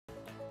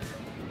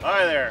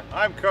Hi there,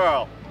 I'm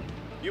Carl.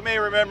 You may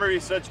remember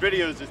me such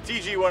videos as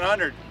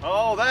TG100.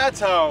 Oh, that's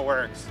how it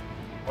works.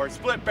 Or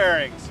split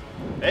bearings.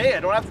 Hey, I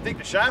don't have to take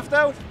the shaft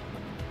out?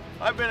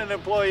 I've been an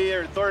employee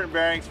here at Thordon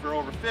Bearings for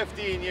over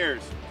 15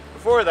 years.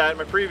 Before that, in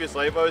my previous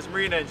life, I was a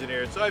marine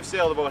engineer, so I've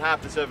sailed about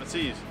half the 7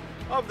 seas.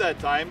 Of that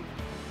time,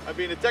 I've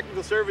been a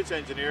technical service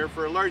engineer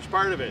for a large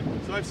part of it,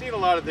 so I've seen a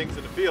lot of things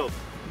in the field.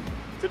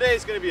 Today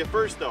is going to be a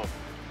first though.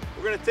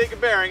 We're going to take a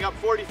bearing up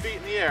 40 feet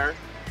in the air,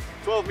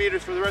 12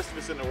 meters for the rest of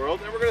us in the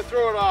world, and we're going to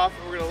throw it off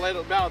and we're going to let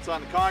it bounce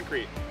on the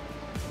concrete.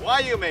 Why,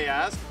 you may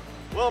ask?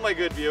 Well, my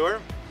good viewer,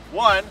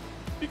 one,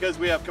 because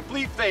we have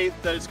complete faith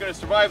that it's going to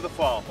survive the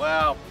fall.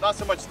 Well, not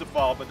so much the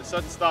fall, but the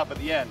sudden stop at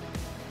the end.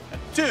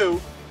 And two,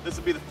 this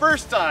will be the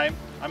first time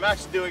I'm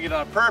actually doing it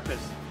on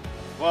purpose.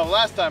 Well,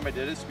 last time I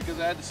did it's because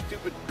I had the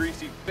stupid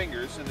greasy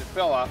fingers and it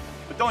fell off,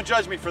 but don't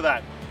judge me for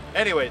that.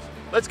 Anyways,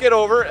 let's get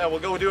over and we'll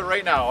go do it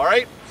right now, all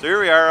right? So here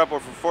we are up over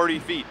 40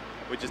 feet,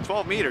 which is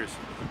 12 meters.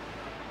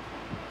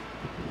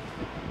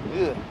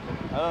 Ugh,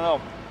 I don't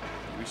know.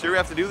 We sure we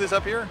have to do this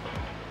up here?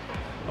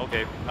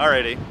 Okay,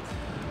 alrighty.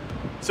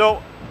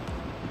 So,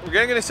 we're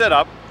going to set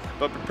up,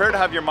 but prepare to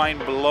have your mind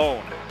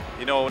blown.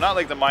 You know, not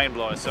like the mind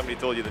blown as somebody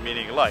told you the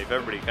meaning of life.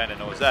 Everybody kind of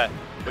knows that.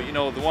 But you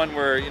know, the one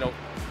where, you know,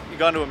 you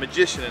gone to a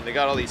magician and they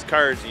got all these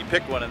cards and you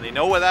pick one and they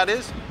know what that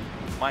is?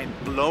 Mind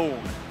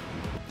blown.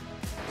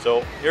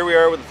 So here we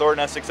are with the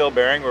Thordon SXL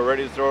bearing. We're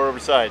ready to throw it over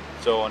the side.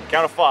 So on the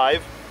count of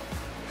 5,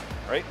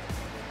 right?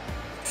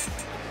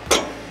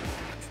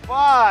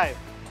 5,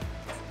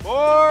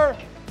 4,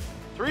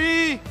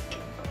 3,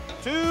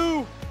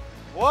 2,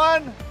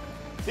 1,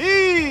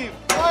 heave!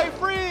 Fly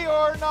free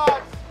or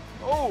not?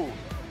 Oh!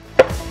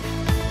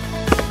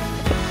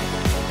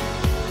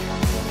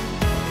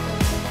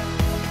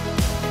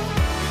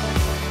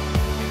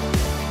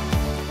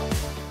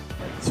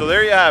 So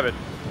there you have it.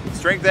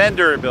 Strength and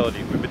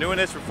durability. We've been doing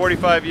this for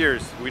 45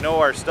 years. We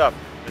know our stuff.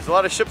 There's a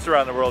lot of ships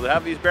around the world that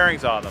have these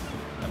bearings on them.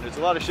 And there's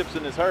a lot of ships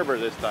in this harbor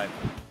this time.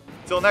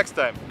 Until next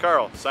time,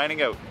 Carl,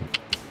 signing out.